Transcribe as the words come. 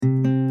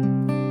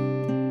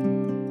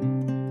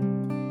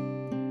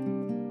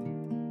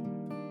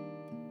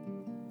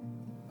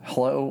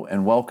Hello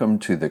and welcome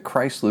to the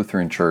Christ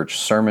Lutheran Church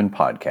Sermon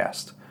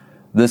Podcast.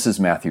 This is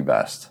Matthew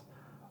Best.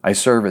 I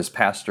serve as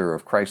pastor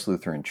of Christ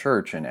Lutheran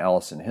Church in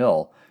Allison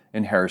Hill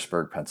in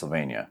Harrisburg,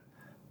 Pennsylvania.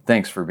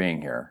 Thanks for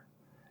being here.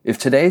 If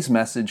today's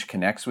message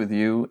connects with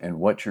you and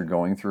what you're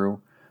going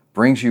through,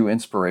 brings you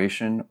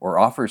inspiration, or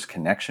offers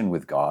connection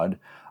with God,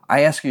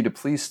 I ask you to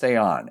please stay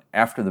on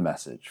after the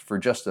message for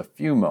just a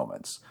few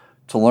moments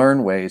to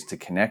learn ways to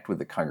connect with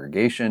the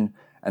congregation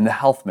and the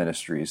health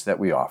ministries that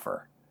we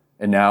offer.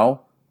 And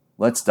now,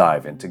 let's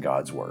dive into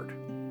God's Word.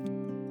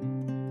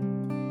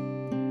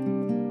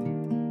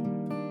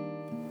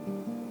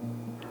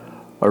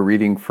 A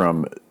reading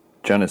from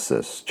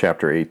Genesis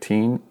chapter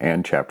 18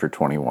 and chapter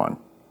 21.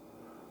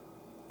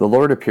 The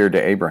Lord appeared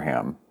to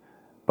Abraham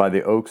by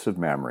the oaks of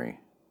Mamre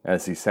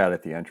as he sat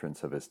at the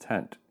entrance of his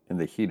tent in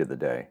the heat of the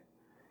day.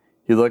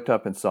 He looked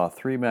up and saw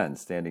 3 men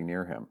standing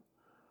near him.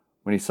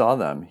 When he saw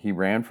them, he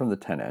ran from the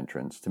tent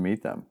entrance to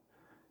meet them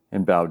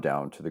and bowed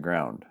down to the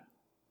ground.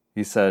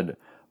 He said,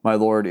 "My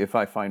Lord, if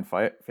I find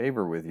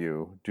favor with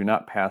you, do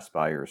not pass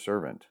by your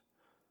servant.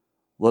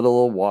 Let a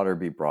little water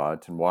be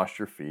brought and wash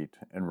your feet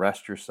and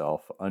rest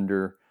yourself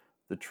under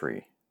the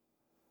tree.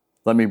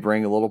 Let me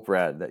bring a little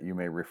bread that you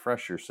may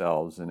refresh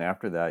yourselves, and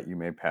after that you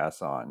may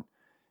pass on,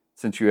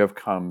 since you have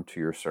come to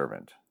your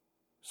servant."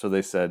 So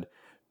they said,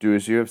 "Do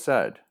as you have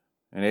said."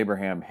 And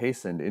Abraham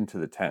hastened into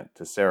the tent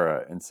to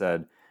Sarah and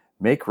said,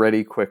 "Make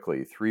ready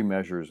quickly 3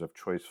 measures of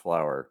choice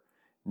flour,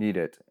 knead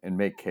it, and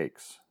make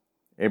cakes."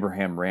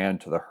 Abraham ran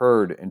to the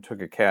herd and took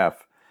a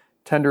calf,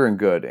 tender and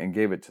good, and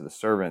gave it to the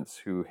servants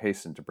who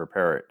hastened to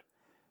prepare it.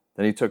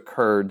 Then he took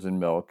curds and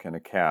milk and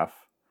the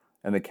calf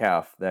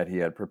that he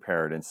had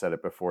prepared, and set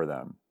it before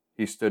them.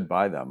 He stood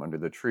by them under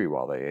the tree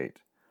while they ate.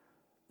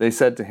 They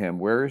said to him,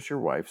 "Where is your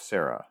wife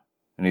Sarah?"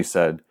 And he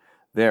said,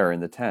 "There in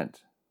the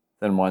tent."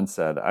 Then one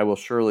said, "I will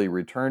surely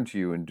return to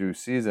you in due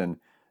season,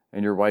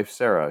 and your wife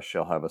Sarah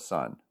shall have a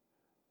son."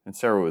 And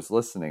Sarah was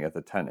listening at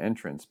the tent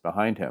entrance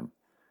behind him.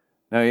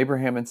 Now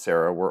Abraham and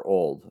Sarah were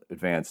old,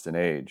 advanced in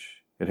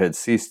age. It had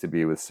ceased to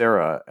be with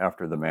Sarah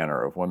after the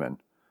manner of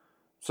women.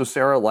 So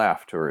Sarah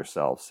laughed to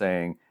herself,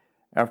 saying,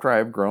 "After I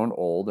have grown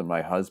old, and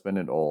my husband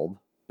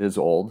is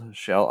old,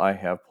 shall I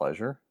have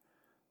pleasure?"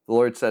 The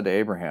Lord said to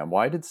Abraham,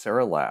 "Why did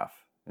Sarah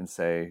laugh and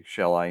say,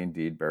 'Shall I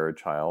indeed bear a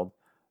child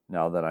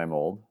now that I'm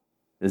old?'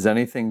 Is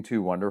anything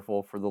too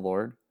wonderful for the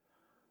Lord?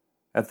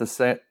 At the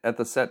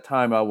set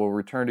time I will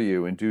return to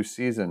you in due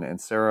season, and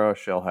Sarah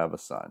shall have a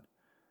son."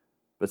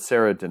 But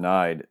Sarah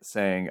denied,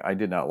 saying, "I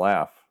did not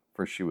laugh,"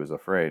 for she was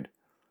afraid.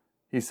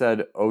 He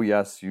said, "Oh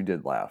yes, you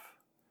did laugh."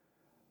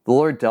 The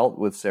Lord dealt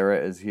with Sarah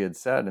as he had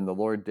said, and the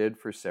Lord did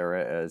for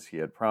Sarah as he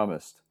had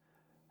promised.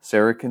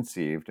 Sarah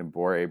conceived and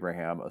bore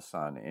Abraham a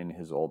son in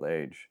his old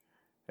age,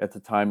 at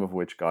the time of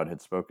which God had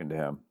spoken to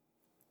him.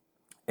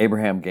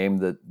 Abraham gave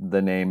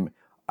the name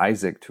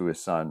Isaac to his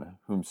son,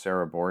 whom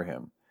Sarah bore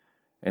him.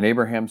 And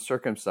Abraham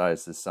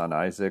circumcised his son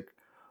Isaac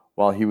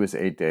while he was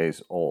 8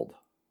 days old,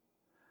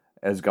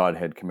 as God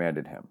had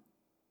commanded him.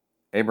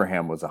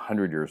 Abraham was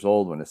 100 years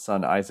old when his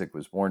son Isaac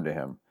was born to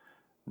him.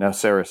 Now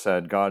Sarah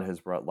said, "God has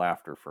brought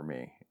laughter for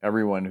me.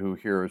 Everyone who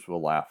hears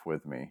will laugh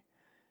with me."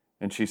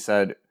 And she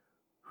said,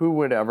 "Who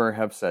would ever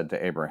have said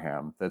to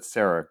Abraham that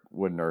Sarah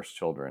would nurse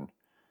children?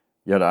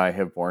 Yet I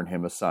have borne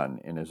him a son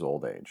in his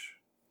old age."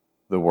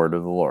 The word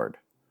of the Lord.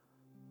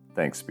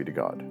 Thanks be to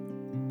God.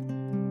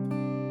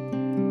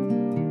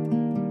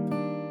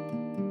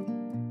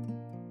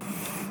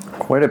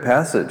 Quite a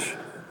passage.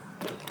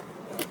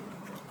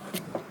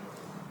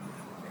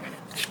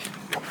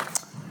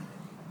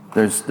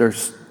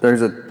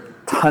 There's a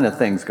ton of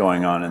things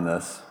going on in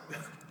this.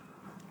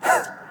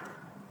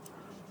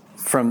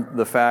 From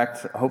the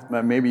fact, I hope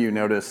maybe you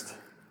noticed.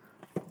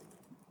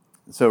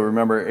 So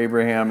remember,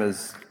 Abraham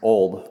is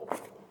old.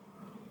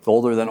 He's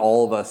older than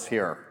all of us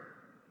here.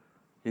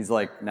 He's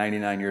like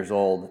 99 years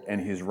old,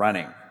 and he's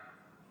running.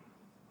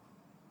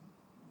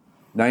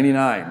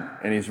 99,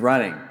 and he's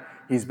running.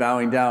 He's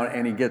bowing down,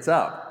 and he gets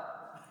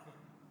up.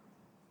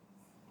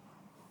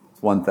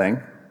 It's one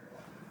thing.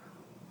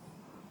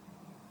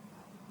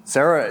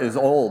 Sarah is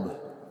old.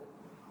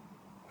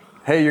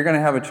 Hey, you're going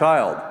to have a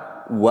child.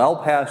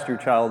 Well past your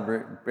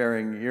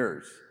childbearing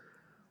years.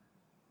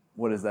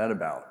 What is that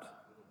about?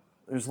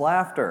 There's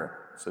laughter.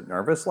 Is it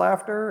nervous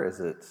laughter? Is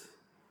it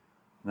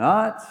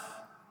not?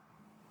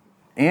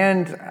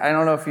 And I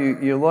don't know if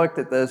you looked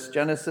at this.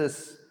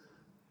 Genesis,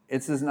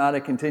 this is not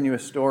a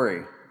continuous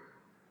story.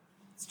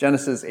 It's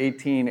Genesis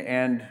 18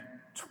 and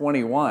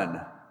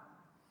 21.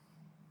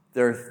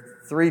 There are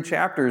 3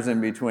 chapters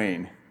in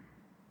between.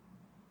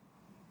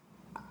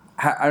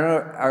 I don't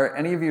know, are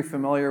any of you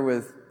familiar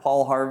with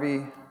Paul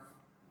Harvey?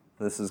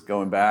 This is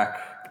going back.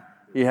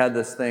 He had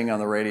this thing on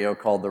the radio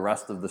called The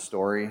Rest of the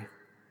Story.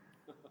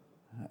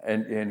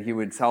 And he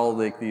would tell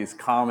like these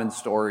common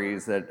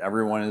stories that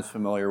everyone is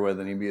familiar with,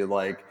 and he'd be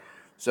like,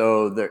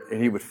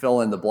 he would fill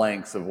in the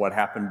blanks of what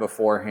happened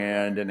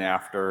beforehand and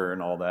after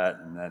and all that,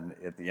 and then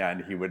at the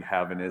end he would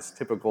have in his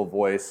typical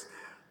voice,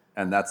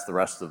 and that's the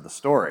rest of the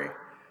story.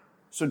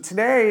 So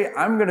today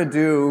I'm going to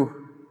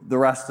do the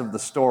rest of the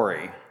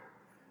story.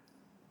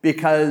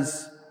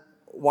 Because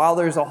while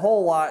there's a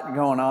whole lot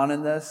going on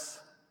in this,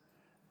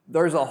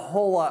 there's a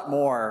whole lot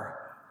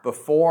more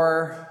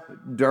before,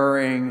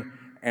 during,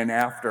 and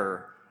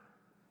after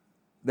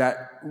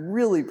that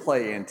really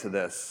play into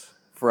this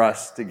for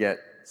us to get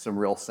some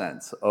real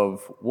sense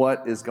of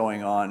what is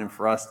going on and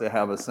for us to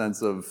have a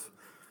sense of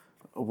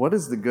what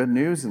is the good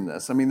news in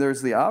this. I mean,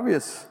 there's the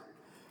obvious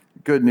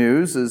good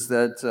news is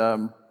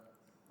that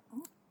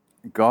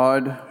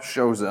God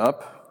shows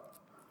up,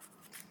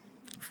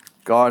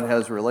 God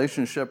has a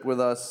relationship with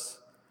us,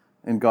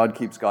 and God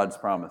keeps God's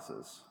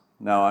promises.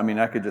 Now, I mean,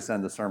 I could just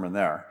end the sermon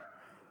there.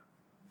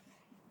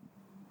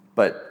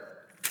 But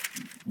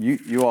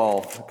you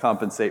all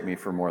compensate me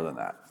for more than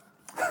that.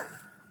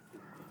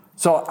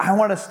 So I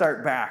want to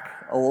start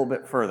back a little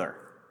bit further.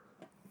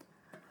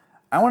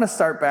 I want to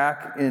start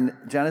back in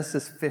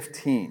Genesis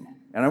 15.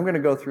 And I'm going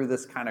to go through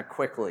this kind of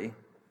quickly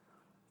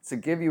to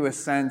give you a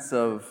sense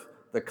of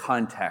the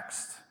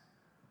context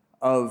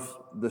of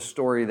the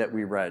story that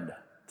we read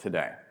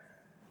today.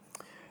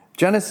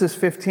 Genesis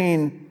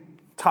 15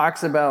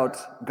 talks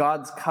about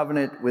God's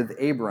covenant with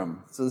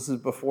Abram. So this is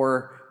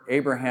before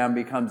Abraham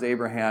becomes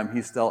Abraham.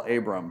 He's still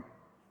Abram.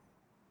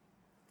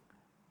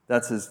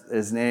 That's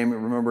his name.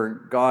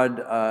 Remember, God,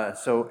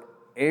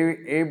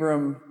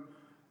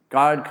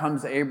 God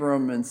comes to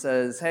Abram and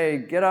says, hey,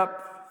 get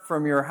up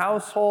from your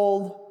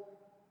household.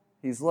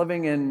 He's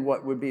living in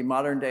what would be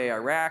modern-day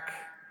Iraq.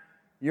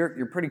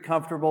 You're pretty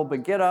comfortable,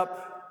 but get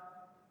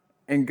up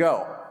and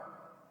go.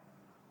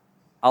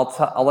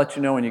 I'll let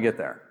you know when you get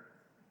there.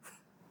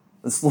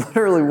 That's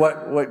literally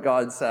what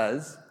God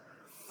says.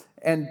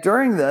 And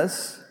during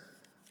this,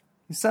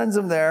 he sends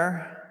him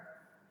there.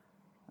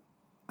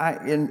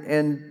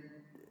 And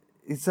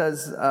he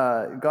says,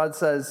 God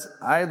says,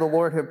 I, the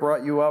Lord, have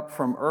brought you up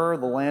from Ur,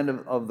 the land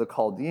of the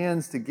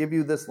Chaldeans, to give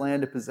you this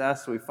land to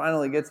possess. So he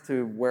finally gets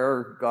to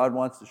where God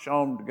wants to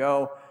show him to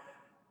go.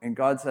 And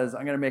God says,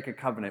 I'm going to make a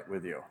covenant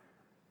with you.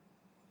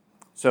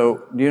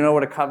 So do you know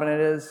what a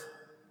covenant is?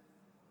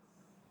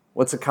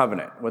 What's a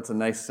covenant? What's a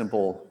nice,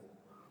 simple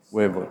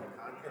way of looking?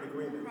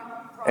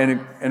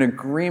 An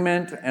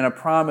agreement and a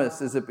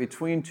promise. Is it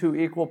between two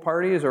equal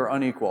parties or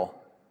unequal?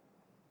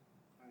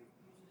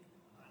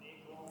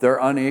 They're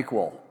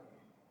unequal.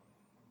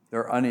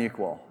 They're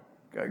unequal.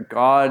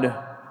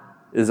 God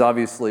is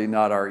obviously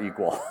not our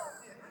equal.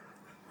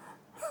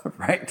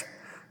 Right?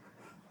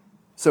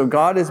 So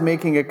God is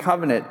making a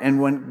covenant.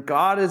 And when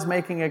God is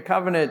making a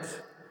covenant,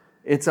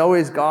 it's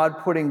always God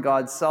putting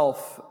God's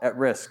self at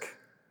risk.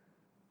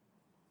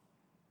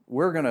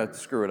 We're going to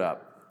screw it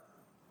up.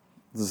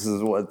 This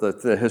is what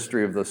the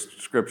history of the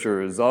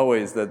scripture is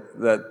always,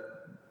 that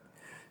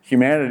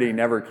humanity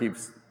never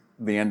keeps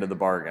the end of the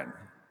bargain.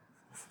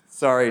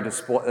 Sorry to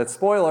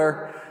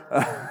spoiler.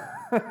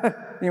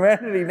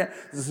 Humanity,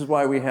 this is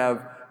why we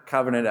have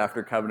covenant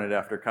after covenant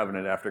after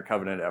covenant after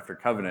covenant after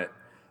covenant.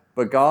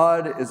 But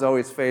God is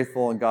always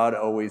faithful, and God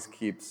always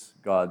keeps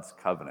God's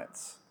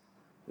covenants,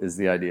 is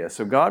the idea.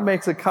 So God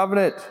makes a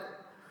covenant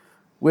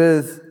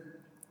with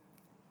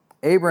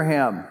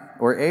Abraham,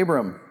 or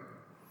Abram.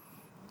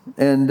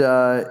 And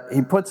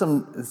he puts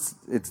him,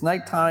 it's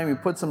nighttime, he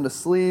puts him to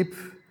sleep,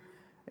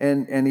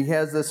 and he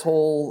has this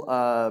whole,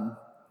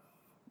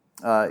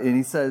 and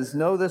he says,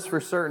 know this for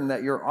certain,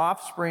 that your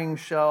offspring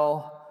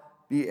shall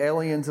be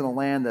aliens in a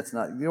land that's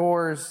not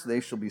yours.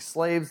 They shall be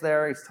slaves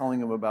there. He's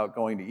telling him about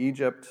going to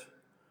Egypt.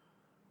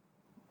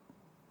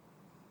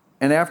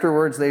 And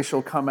afterwards they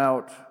shall come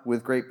out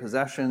with great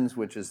possessions,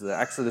 which is the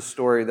Exodus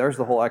story. There's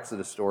the whole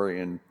Exodus story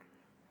in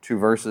 2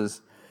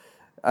 verses.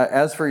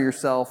 As for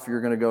yourself, you're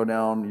going to go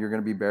down, you're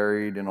going to be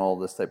buried, and all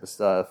this type of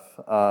stuff.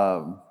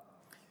 To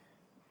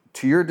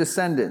your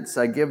descendants,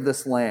 I give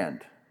this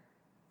land.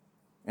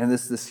 And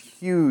this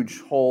huge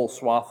whole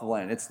swath of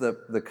land. It's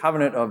the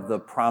covenant of the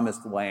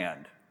promised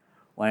land.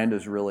 Land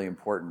is really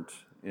important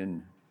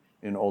in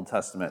Old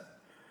Testament.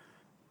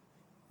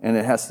 And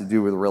it has to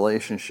do with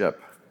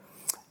relationship.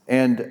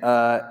 And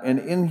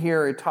in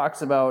here it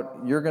talks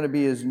about you're going to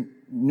be as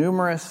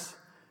numerous.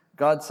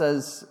 God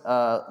says,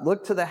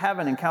 look to the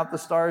heaven and count the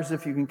stars.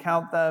 If you can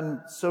count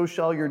them, so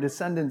shall your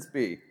descendants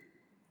be.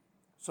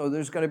 So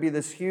there's going to be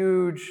this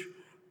huge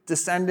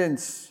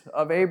descendants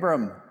of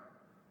Abram.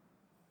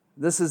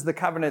 This is the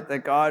covenant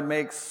that God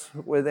makes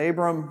with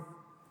Abram.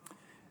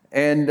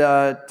 And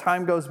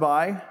time goes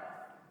by.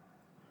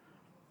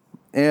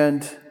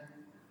 And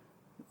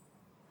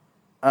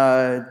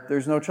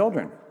there's no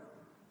children.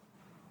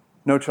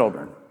 No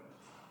children.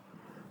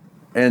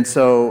 And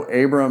so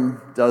Abram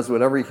does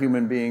what every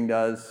human being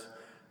does,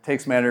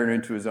 takes matter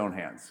into his own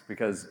hands,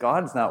 because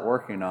God's not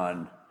working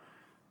on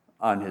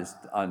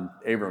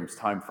Abram's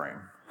time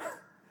frame.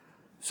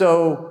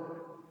 So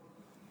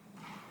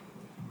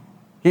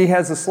he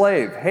has a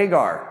slave,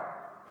 Hagar.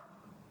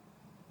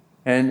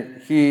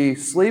 And he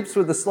sleeps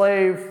with the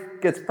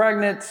slave, gets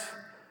pregnant,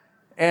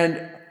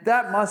 and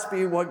that must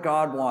be what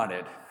God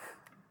wanted.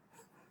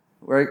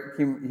 Right?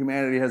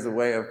 Humanity has a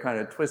way of kind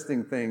of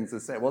twisting things to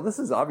say, well, this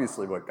is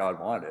obviously what God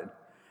wanted.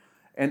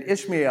 And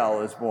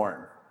Ishmael is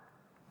born.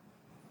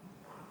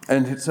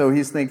 And so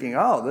he's thinking,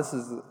 oh,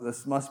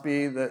 this must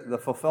be the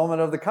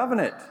fulfillment of the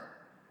covenant.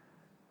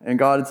 And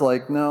God's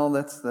like, no,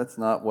 that's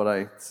not what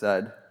I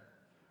said.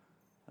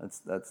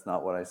 That's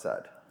not what I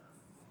said.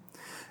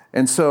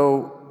 And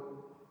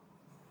so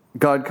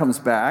God comes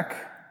back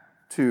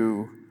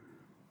to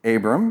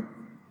Abram,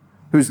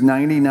 who's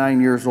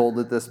 99 years old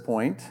at this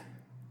point,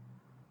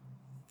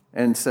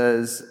 and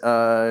says,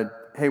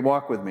 hey,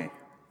 walk with me.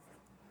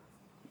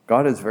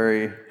 God is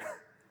very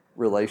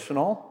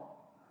relational.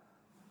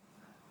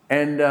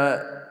 And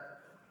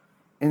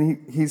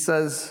he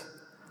says,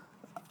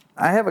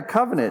 I have a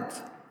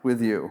covenant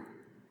with you.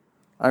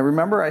 I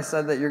remember I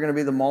said that you're going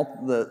to be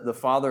the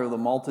father of the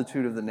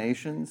multitude of the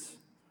nations.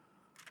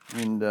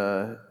 And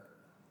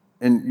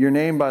your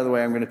name, by the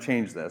way, I'm going to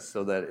change this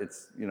so that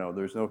it's,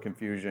 there's no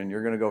confusion.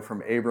 You're going to go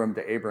from Abram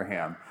to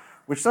Abraham,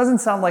 which doesn't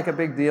sound like a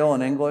big deal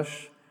in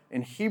English.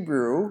 In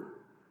Hebrew,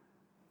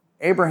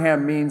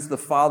 Abraham means the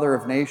father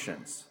of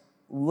nations.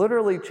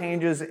 Literally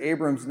changes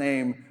Abram's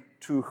name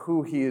to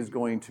who he is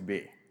going to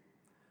be.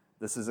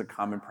 This is a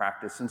common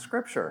practice in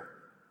Scripture.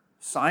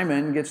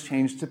 Simon gets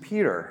changed to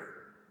Peter.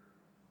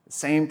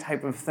 Same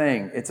type of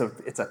thing. It's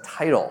a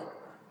title.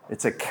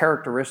 It's a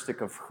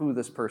characteristic of who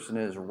this person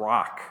is.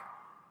 Rock.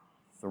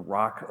 The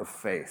rock of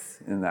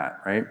faith in that,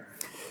 right?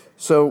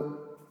 So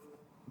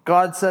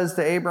God says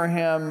to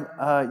Abraham,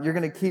 you're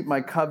going to keep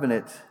my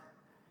covenant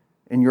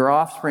and your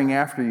offspring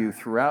after you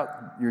throughout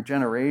your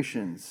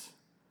generations.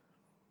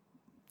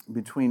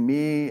 Between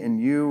me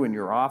and you and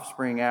your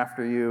offspring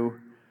after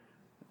you,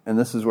 and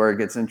this is where it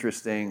gets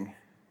interesting,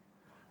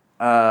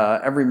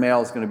 every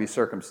male is going to be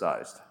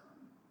circumcised.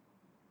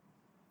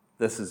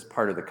 This is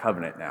part of the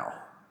covenant now.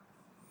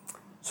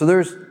 So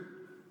there's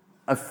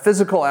a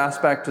physical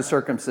aspect to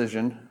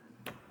circumcision.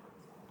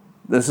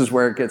 This is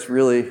where it gets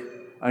really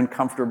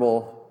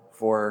uncomfortable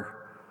for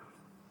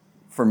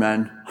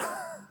men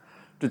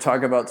to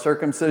talk about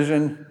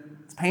circumcision.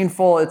 It's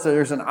painful.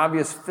 There's an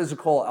obvious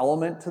physical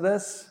element to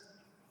this.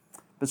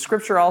 But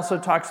Scripture also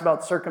talks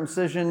about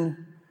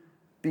circumcision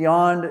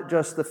beyond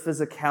just the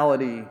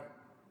physicality.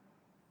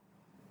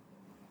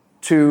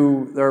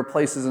 There are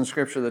places in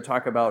Scripture that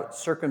talk about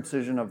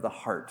circumcision of the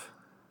heart,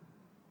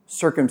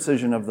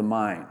 circumcision of the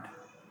mind.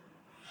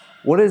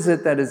 What is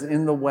it that is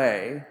in the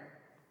way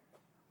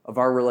of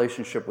our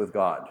relationship with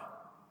God?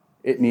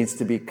 It needs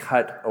to be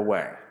cut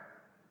away.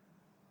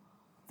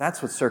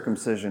 That's what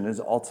circumcision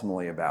is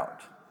ultimately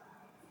about.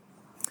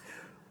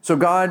 So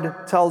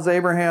God tells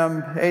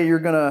Abraham, hey, you're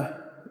going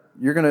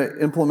to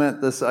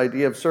implement this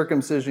idea of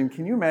circumcision.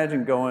 Can you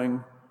imagine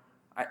going,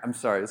 I'm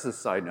sorry, this is a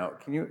side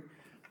note.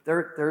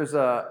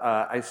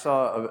 I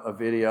saw a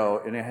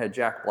video and it had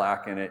Jack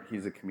Black in it.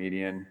 He's a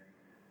comedian.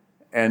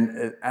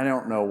 And I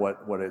don't know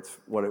what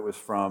it was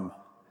from.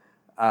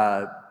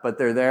 But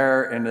they're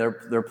there and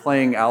they're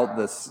playing out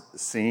this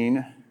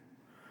scene.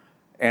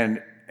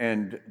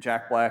 And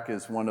Jack Black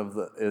is one of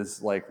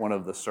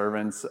the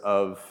servants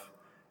of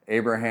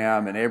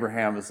Abraham, and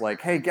Abraham is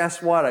like, hey,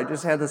 guess what? I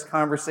just had this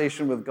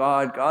conversation with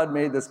God. God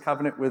made this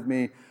covenant with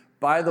me.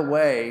 By the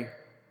way,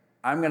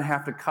 I'm going to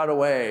have to cut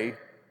away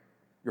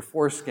your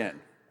foreskin.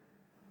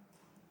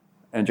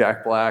 And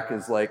Jack Black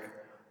is like,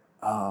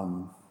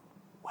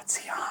 what's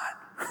he on?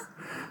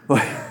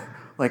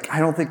 like, I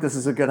don't think this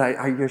is a good idea.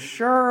 Are you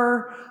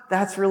sure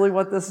that's really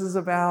what this is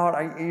about?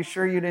 Are you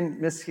sure you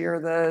didn't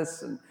mishear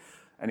this? And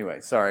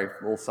anyway, sorry, a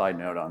little side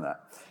note on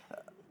that.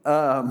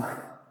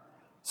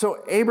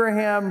 So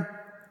Abraham,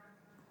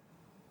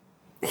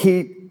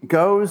 he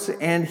goes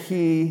and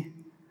he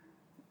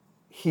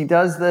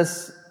does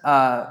this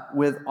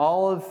with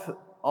all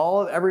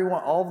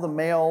of the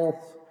males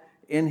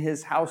in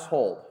his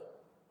household,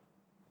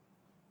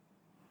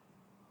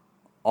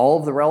 all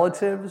of the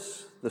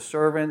relatives, the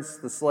servants,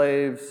 the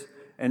slaves,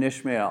 and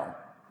Ishmael.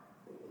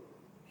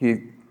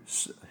 He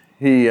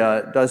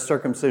does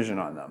circumcision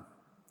on them.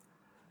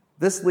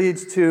 This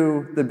leads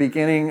to the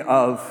beginning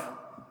of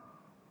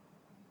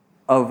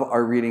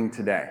our reading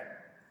today.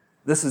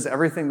 This is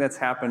everything that's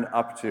happened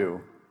up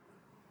to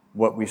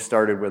what we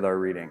started with our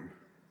reading.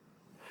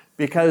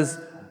 Because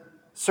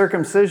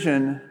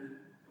circumcision,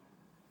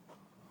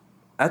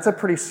 that's a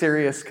pretty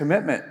serious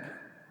commitment.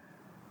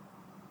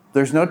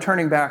 There's no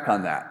turning back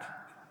on that.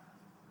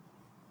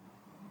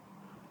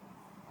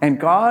 And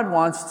God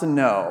wants to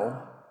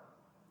know,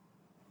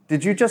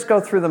 did you just go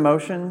through the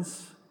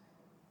motions?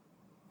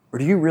 Or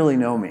do you really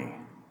know me?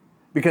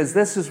 Because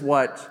this is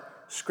what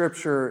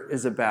Scripture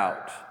is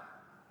about.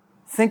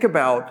 Think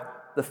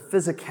about the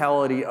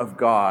physicality of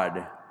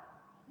God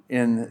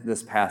in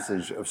this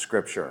passage of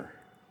Scripture.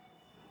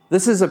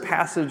 This is a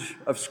passage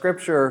of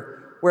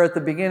Scripture where at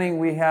the beginning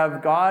we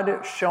have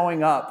God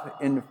showing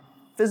up in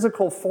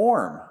physical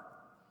form.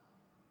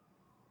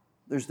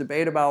 There's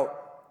debate about,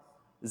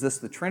 is this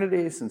the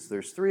Trinity since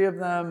there's three of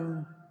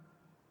them?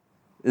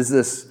 Is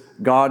this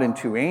God and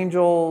two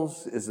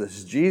angels? Is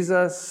this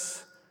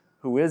Jesus?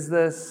 Who is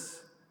this?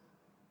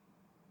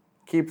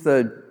 Keep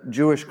the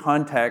Jewish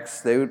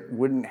context, they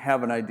wouldn't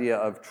have an idea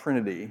of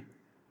Trinity,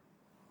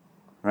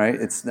 right?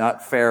 It's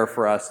not fair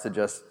for us to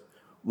just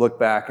look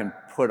back and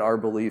put our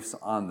beliefs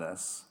on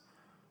this.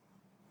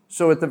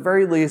 So at the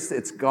very least,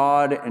 it's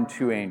God and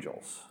two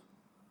angels.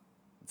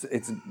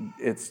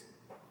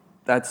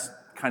 That's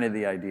kind of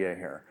the idea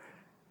here.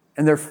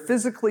 And they're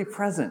physically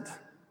present.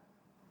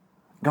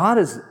 God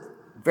is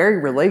very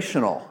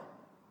relational.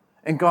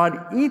 And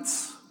God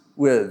eats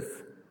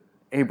with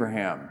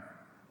Abraham.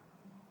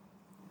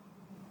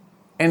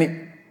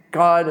 And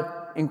God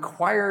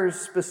inquires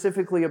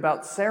specifically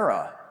about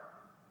Sarah.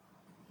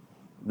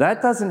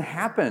 That doesn't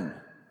happen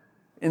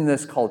in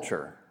this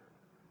culture.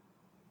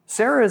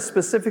 Sarah is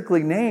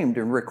specifically named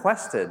and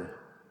requested.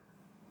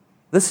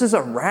 This is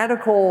a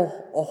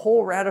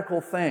whole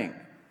radical thing.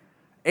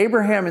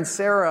 Abraham and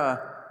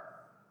Sarah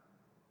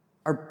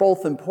are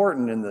both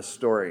important in this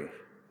story.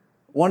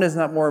 One is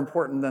not more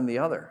important than the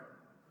other.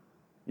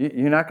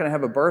 You're not going to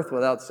have a birth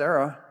without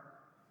Sarah.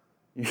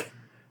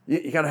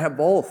 You got to have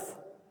both.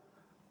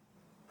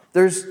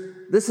 This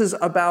is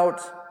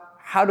about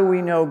how do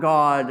we know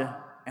God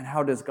and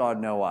how does God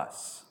know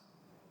us?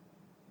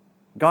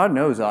 God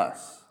knows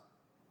us.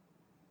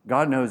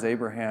 God knows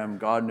Abraham.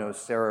 God knows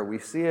Sarah. We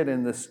see it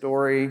in this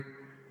story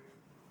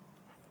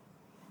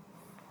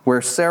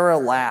where Sarah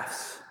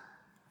laughs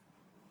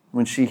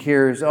when she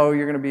hears, "Oh,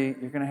 you're going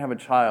to have a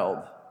child,"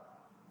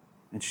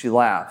 and she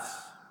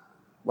laughs.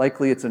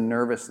 Likely, it's a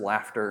nervous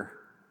laughter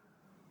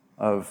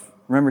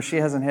remember, she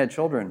hasn't had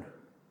children,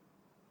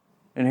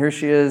 and here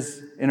she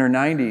is in her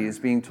 90s,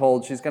 being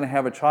told she's going to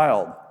have a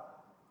child.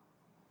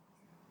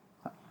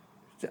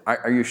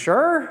 Are you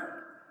sure?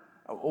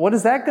 What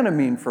is that going to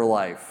mean for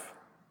life?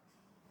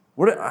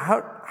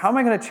 How am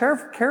I going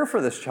to care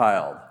for this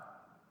child?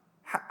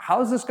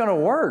 How is this going to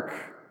work?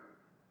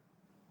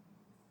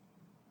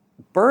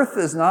 Birth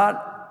is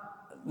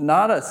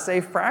not a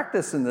safe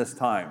practice in this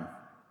time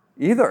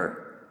either.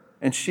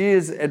 And she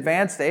is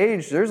advanced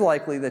age. There's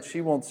likely that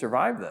she won't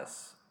survive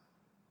this.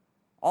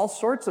 All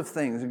sorts of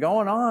things are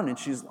going on, and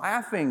she's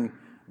laughing,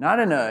 not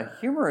in a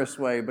humorous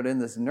way, but in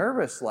this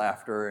nervous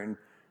laughter.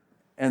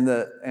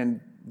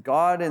 And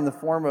God in the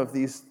form of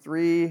these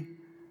three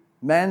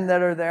men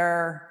that are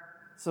there.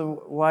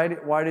 So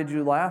why did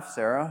you laugh,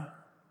 Sarah?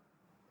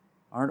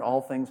 Aren't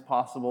all things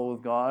possible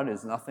with God?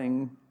 Is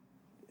nothing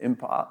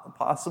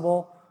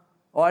impossible?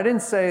 Well, I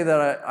didn't say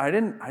that I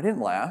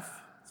didn't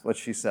laugh. That's what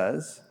she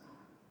says.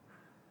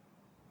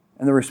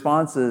 And the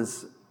response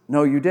is,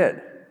 no, you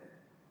did.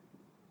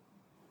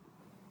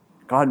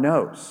 God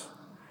knows.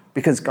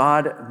 Because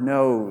God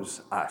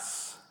knows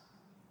us.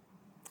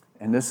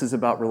 And this is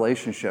about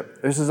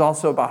relationship. This is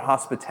also about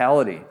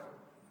hospitality.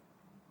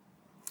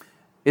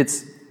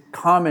 It's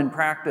common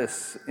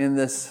practice in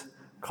this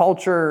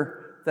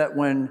culture that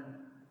when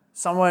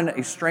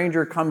a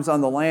stranger comes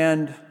on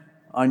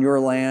your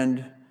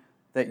land,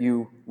 that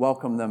you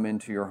welcome them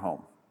into your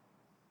home.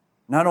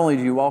 Not only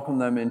do you welcome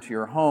them into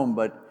your home,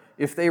 but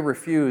if they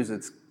refuse,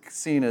 it's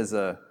seen as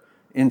an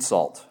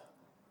insult.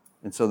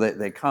 And so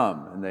they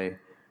come, and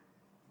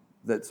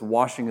that's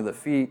washing of the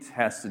feet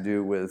has to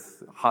do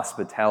with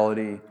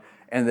hospitality,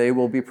 and they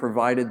will be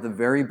provided the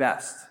very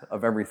best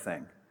of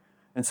everything.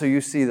 And so you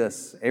see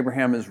this.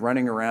 Abraham is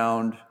running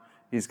around.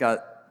 He's got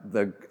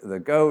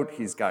the goat.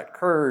 He's got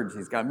curds.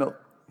 He's got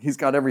milk. He's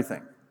got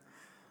everything.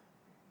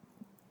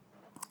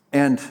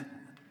 And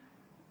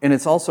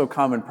it's also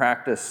common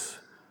practice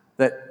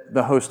that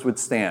the host would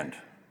stand,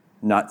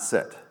 not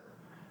sit,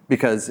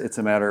 because it's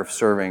a matter of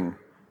serving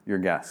your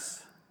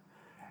guests.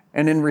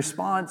 And in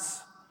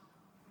response,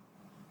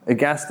 a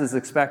guest is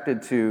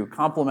expected to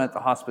compliment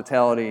the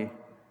hospitality.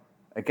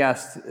 A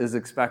guest is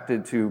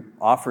expected to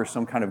offer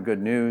some kind of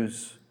good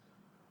news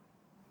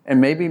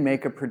and maybe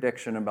make a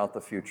prediction about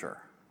the future,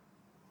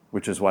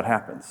 which is what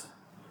happens.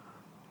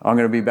 I'm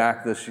going to be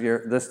back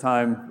this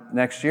time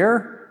next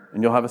year,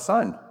 and you'll have a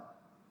son.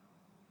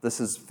 This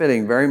is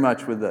fitting very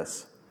much with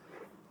this.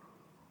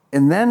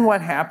 And then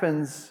what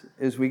happens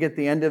is we get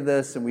the end of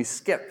this and we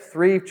skip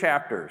 3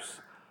 chapters.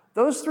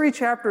 Those 3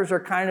 chapters are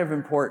kind of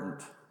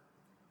important.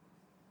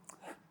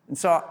 And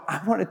so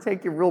I want to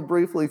take you real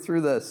briefly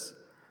through this.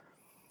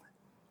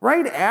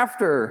 Right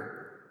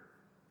after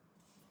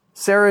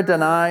Sarah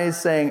denies,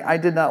 saying, "I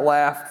did not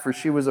laugh, for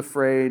she was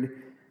afraid,"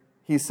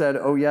 he said,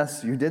 "Oh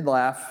yes, you did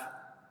laugh."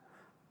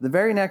 The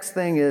very next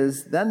thing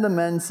is, then the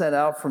men set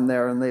out from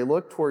there, and they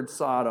looked toward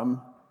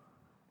Sodom,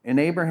 and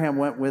Abraham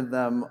went with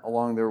them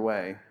along their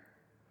way.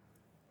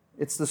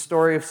 It's the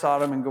story of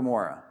Sodom and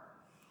Gomorrah.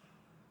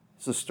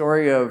 It's the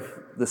story of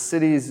the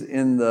cities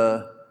in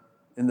the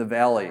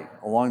valley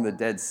along the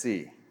Dead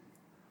Sea.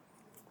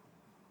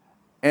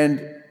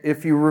 And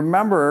if you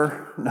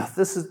remember, now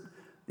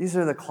these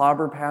are the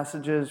clobber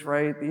passages,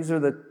 right? These are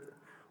the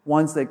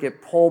ones that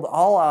get pulled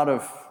all out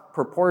of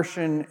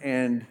proportion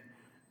and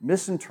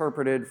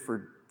misinterpreted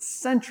for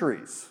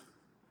centuries.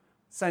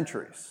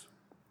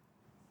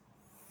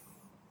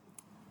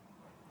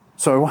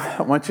 So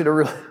I want you to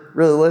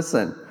really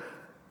listen.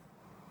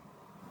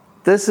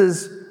 This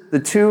is the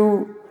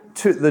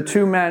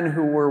two men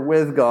who were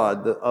with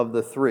God, of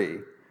the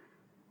 3,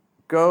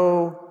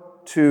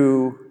 go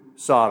to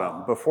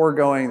Sodom. Before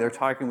going, they're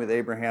talking with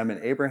Abraham,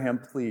 and Abraham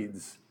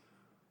pleads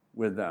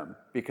with them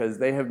because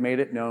they have made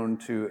it known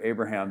to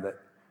Abraham that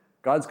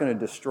God's going to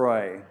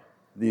destroy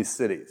these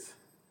cities.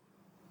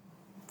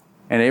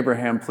 And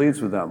Abraham pleads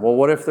with them. Well,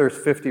 what if there's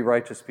 50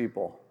 righteous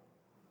people?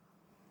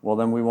 Well,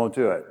 then we won't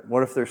do it.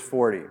 What if there's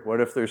 40? What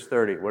if there's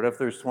 30? What if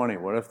there's 20?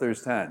 What if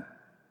there's 10?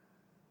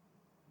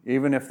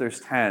 Even if there's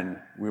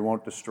 10, we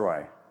won't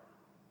destroy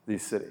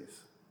these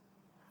cities.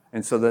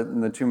 And so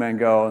the two men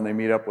go and they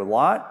meet up with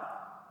Lot.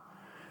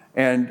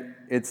 And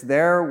it's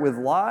there with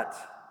Lot.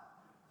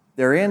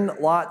 They're in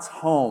Lot's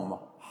home,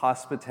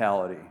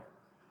 hospitality.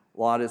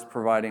 Lot is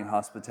providing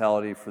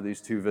hospitality for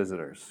these two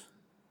visitors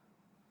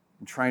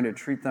and trying to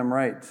treat them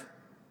right.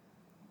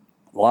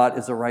 Lot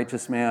is a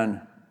righteous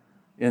man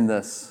in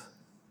this,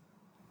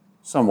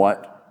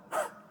 somewhat.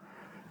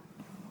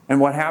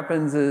 And what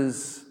happens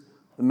is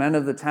the men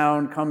of the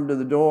town come to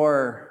the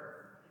door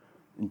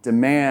and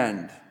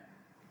demand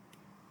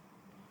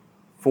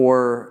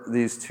for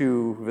these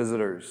two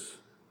visitors.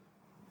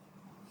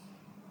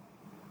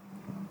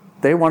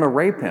 They want to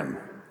rape him.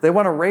 They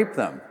want to rape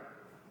them.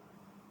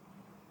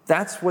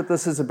 That's what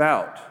this is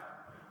about.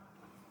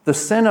 The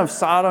sin of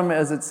Sodom,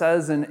 as it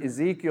says in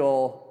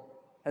Ezekiel,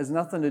 has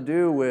nothing to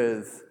do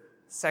with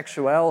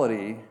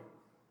sexuality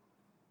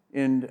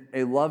in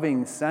a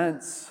loving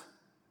sense.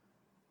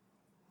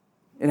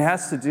 It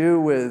has to do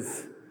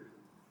with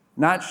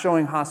not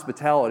showing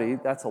hospitality.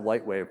 That's a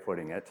light way of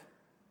putting it.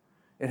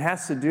 It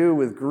has to do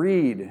with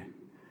greed.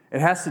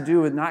 It has to do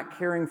with not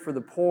caring for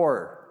the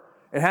poor.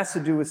 It has to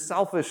do with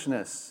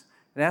selfishness.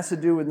 It has to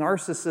do with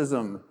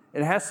narcissism.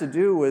 It has to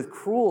do with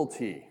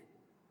cruelty.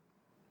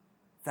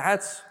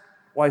 That's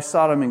why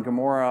Sodom and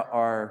Gomorrah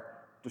are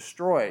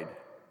destroyed.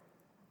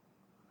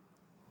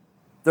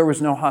 There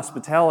was no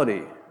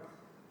hospitality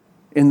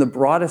in the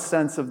broadest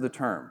sense of the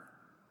term.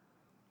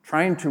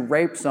 Trying to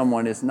rape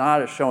someone is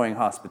not showing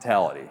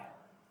hospitality.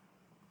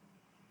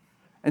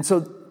 And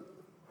so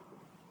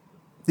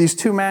these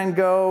two men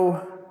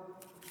go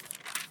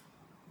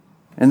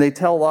and they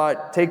tell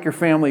Lot, take your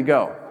family,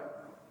 go.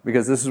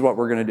 Because this is what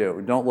we're going to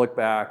do. Don't look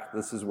back.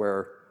 This is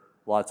where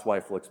Lot's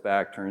wife looks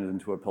back, turns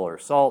into a pillar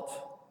of salt,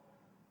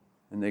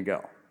 and they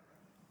go.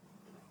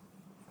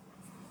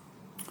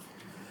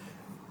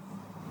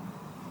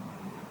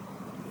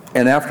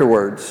 And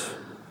afterwards,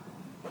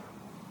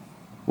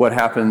 what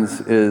happens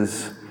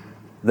is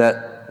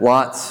that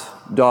Lot's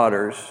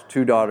daughters,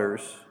 two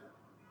daughters,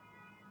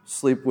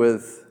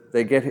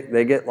 they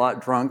get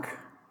Lot drunk,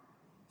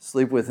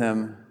 sleep with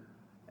him,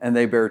 and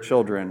they bear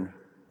children,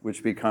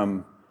 which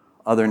become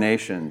other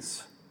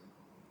nations.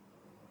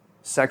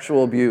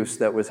 Sexual abuse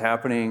that was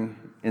happening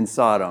in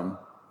Sodom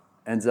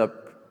ends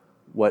up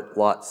what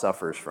Lot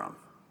suffers from.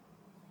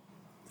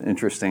 It's an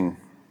interesting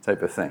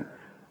type of thing.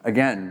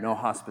 Again, no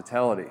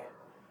hospitality.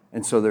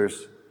 And so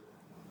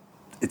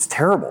it's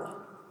terrible.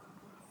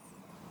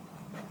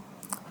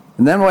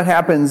 And then what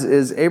happens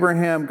is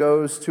Abraham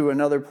goes to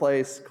another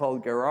place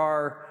called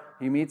Gerar.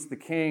 He meets the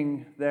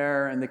king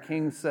there, and the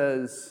king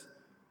says,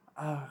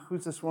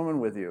 who's this woman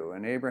with you?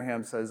 And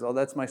Abraham says, oh,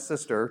 that's my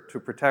sister,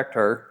 to protect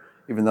her,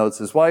 even though it's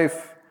his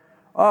wife.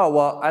 Oh,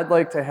 well, I'd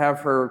like to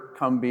have her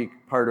come be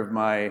part of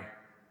my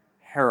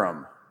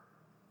harem.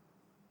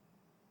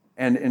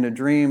 And in a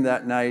dream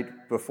that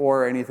night,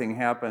 before anything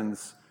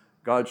happens,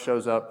 God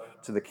shows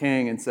up to the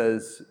king and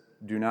says,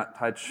 do not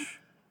touch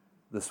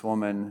this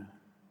woman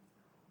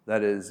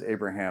that is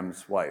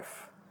Abraham's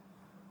wife.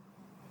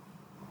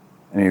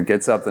 And he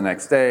gets up the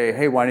next day,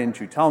 hey, why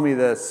didn't you tell me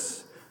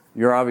this?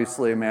 You're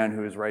obviously a man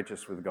who is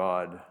righteous with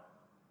God.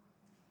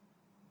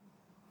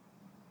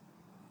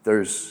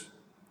 Where's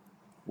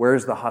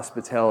the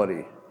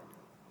hospitality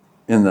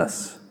in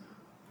this?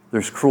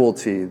 There's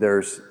cruelty,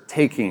 there's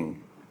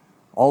taking,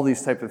 all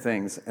these type of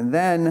things. And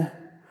then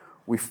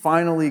we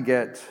finally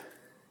get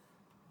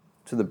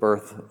to the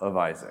birth of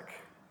Isaac.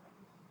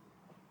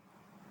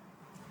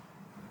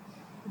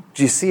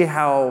 Do you see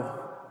how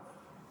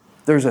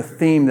there's a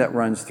theme that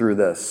runs through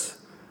this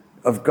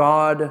of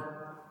God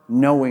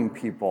knowing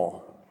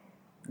people,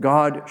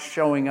 God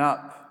showing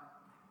up,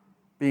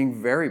 being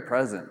very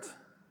present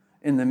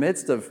in the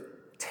midst of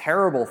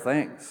terrible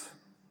things.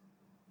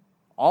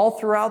 All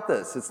throughout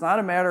this, it's not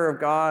a matter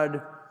of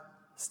God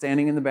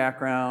standing in the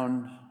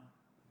background.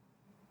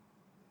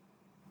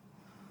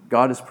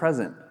 God is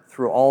present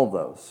through all of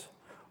those,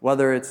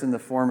 whether it's in the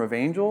form of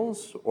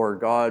angels or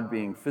God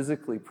being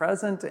physically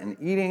present and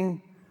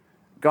eating,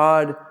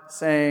 God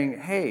saying,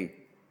 hey,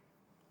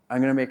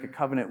 I'm going to make a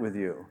covenant with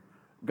you.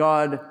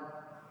 God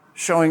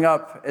showing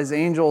up as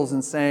angels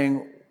and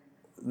saying,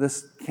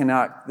 this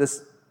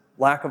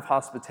lack of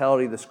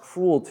hospitality, this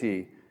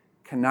cruelty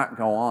cannot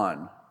go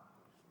on.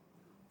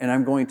 And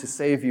I'm going to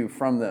save you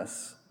from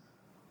this.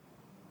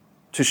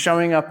 To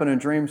showing up in a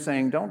dream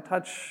saying, don't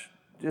touch,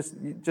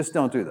 just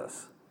don't do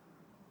this.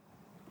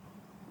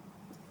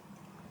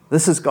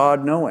 This is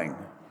God knowing.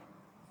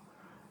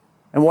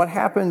 And what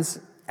happens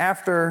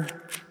after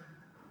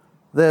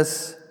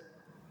this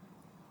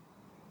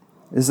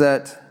is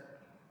that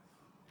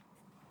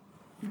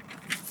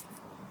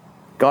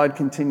God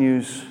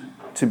continues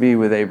to be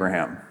with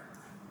Abraham.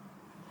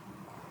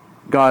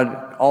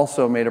 God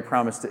also made a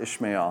promise to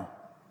Ishmael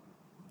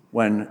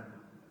when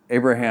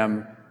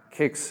Abraham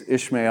kicks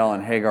Ishmael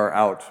and Hagar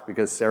out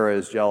because Sarah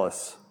is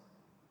jealous.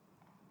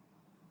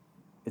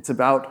 It's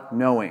about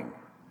knowing.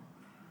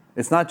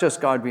 It's not just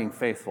God being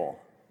faithful.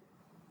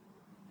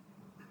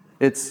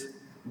 It's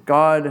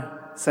God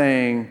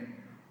saying,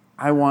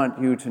 I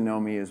want you to know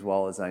me as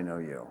well as I know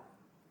you.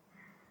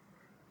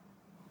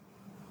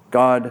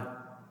 God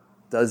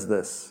does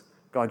this.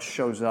 God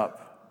shows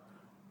up.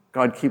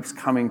 God keeps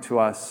coming to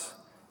us,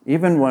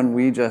 even when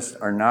we just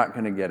are not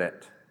going to get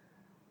it.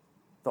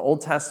 The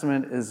Old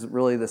Testament is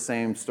really the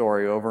same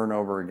story over and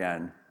over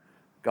again.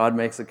 God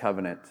makes a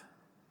covenant.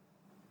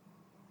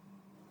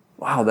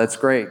 Wow, that's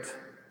great.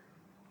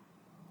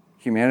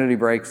 Humanity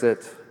breaks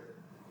it.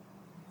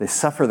 They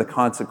suffer the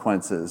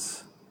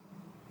consequences.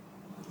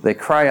 They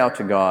cry out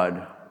to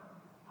God,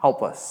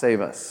 help us,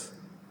 save us.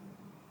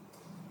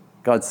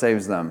 God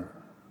saves them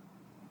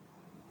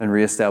and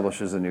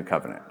reestablishes a new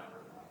covenant.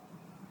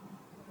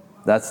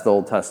 That's the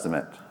Old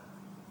Testament.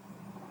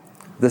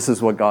 This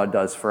is what God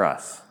does for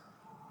us.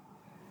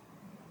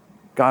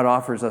 God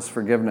offers us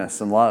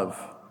forgiveness and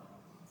love.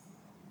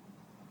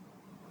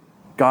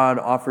 God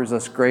offers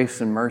us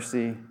grace and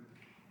mercy.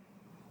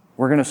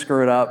 We're going to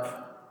screw it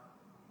up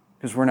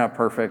because we're not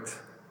perfect.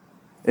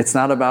 It's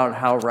not about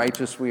how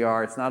righteous we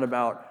are. It's not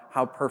about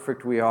how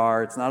perfect we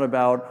are. It's not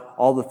about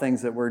all the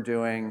things that we're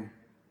doing.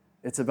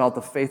 It's about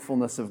the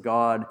faithfulness of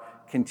God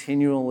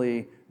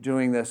continually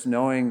doing this,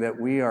 knowing that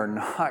we are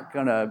not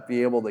going to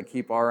be able to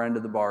keep our end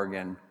of the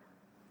bargain.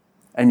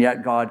 And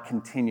yet God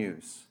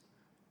continues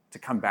to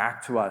come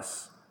back to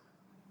us,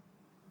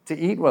 to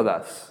eat with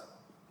us.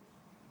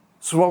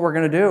 This is what we're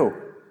going to do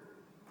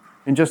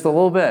in just a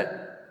little bit.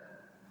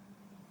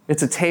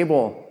 It's a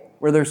table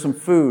where there's some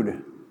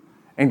food,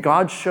 and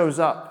God shows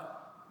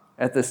up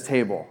at this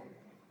table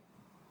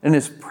and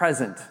is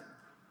present.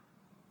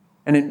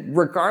 And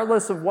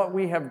regardless of what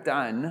we have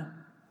done,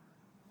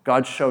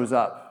 God shows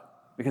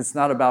up because it's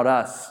not about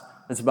us.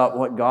 It's about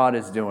what God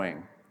is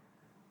doing.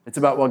 It's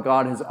about what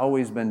God has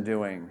always been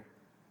doing,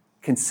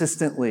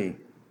 consistently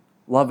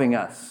loving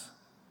us,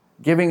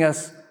 giving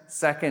us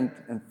second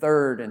and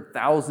third and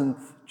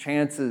thousandth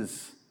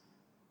chances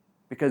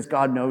because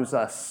God knows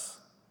us.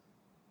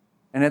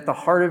 And at the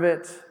heart of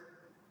it,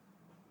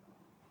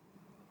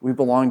 we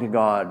belong to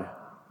God,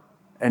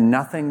 and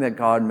nothing that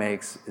God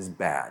makes is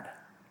bad.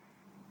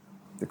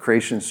 The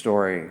creation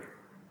story,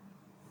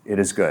 it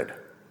is good.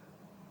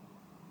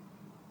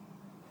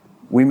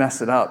 We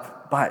mess it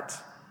up, but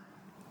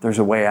there's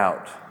a way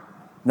out.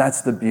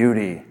 That's the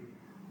beauty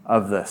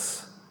of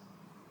this,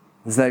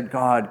 is that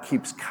God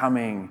keeps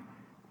coming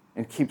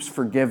and keeps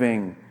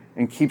forgiving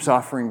and keeps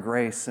offering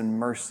grace and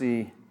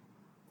mercy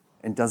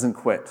and doesn't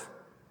quit,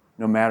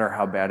 no matter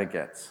how bad it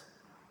gets.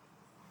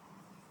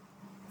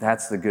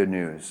 That's the good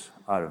news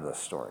out of this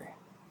story.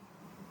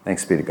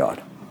 Thanks be to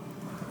God.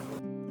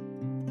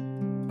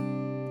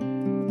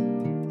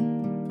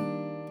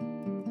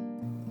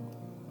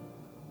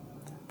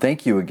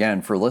 Thank you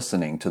again for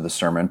listening to the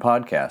Sermon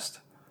Podcast.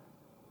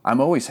 I'm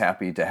always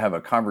happy to have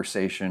a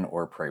conversation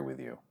or pray with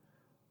you.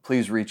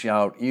 Please reach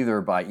out either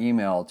by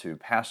email to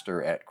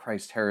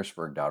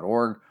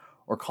pastor@christharrisburg.org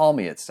or call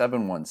me at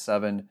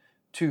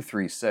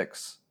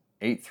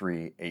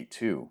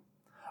 717-236-8382.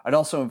 I'd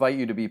also invite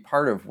you to be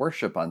part of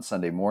worship on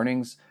Sunday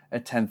mornings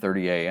at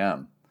 10:30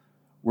 a.m.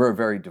 We're a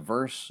very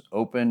diverse,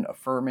 open,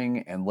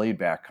 affirming, and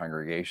laid-back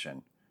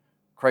congregation.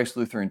 Christ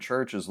Lutheran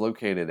Church is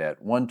located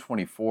at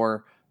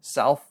 124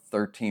 South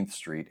 13th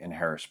Street in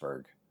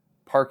Harrisburg.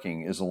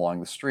 Parking is along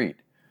the street.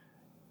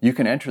 You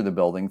can enter the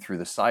building through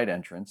the side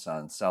entrance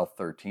on South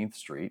 13th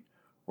Street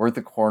or at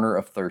the corner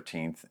of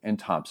 13th and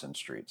Thompson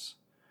Streets.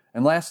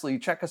 And lastly,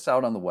 check us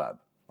out on the web.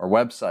 Our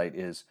website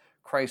is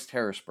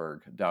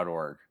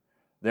christharrisburg.org.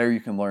 There you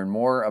can learn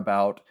more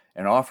about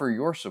and offer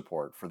your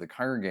support for the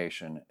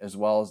congregation as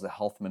well as the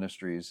health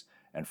ministries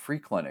and free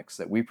clinics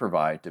that we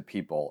provide to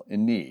people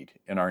in need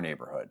in our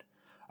neighborhood.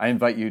 I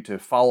invite you to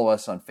follow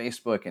us on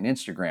Facebook and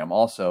Instagram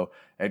also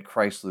at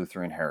Christ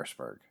Lutheran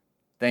Harrisburg.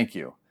 Thank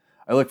you.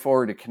 I look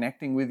forward to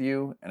connecting with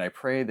you, and I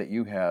pray that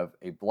you have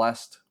a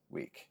blessed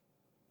week.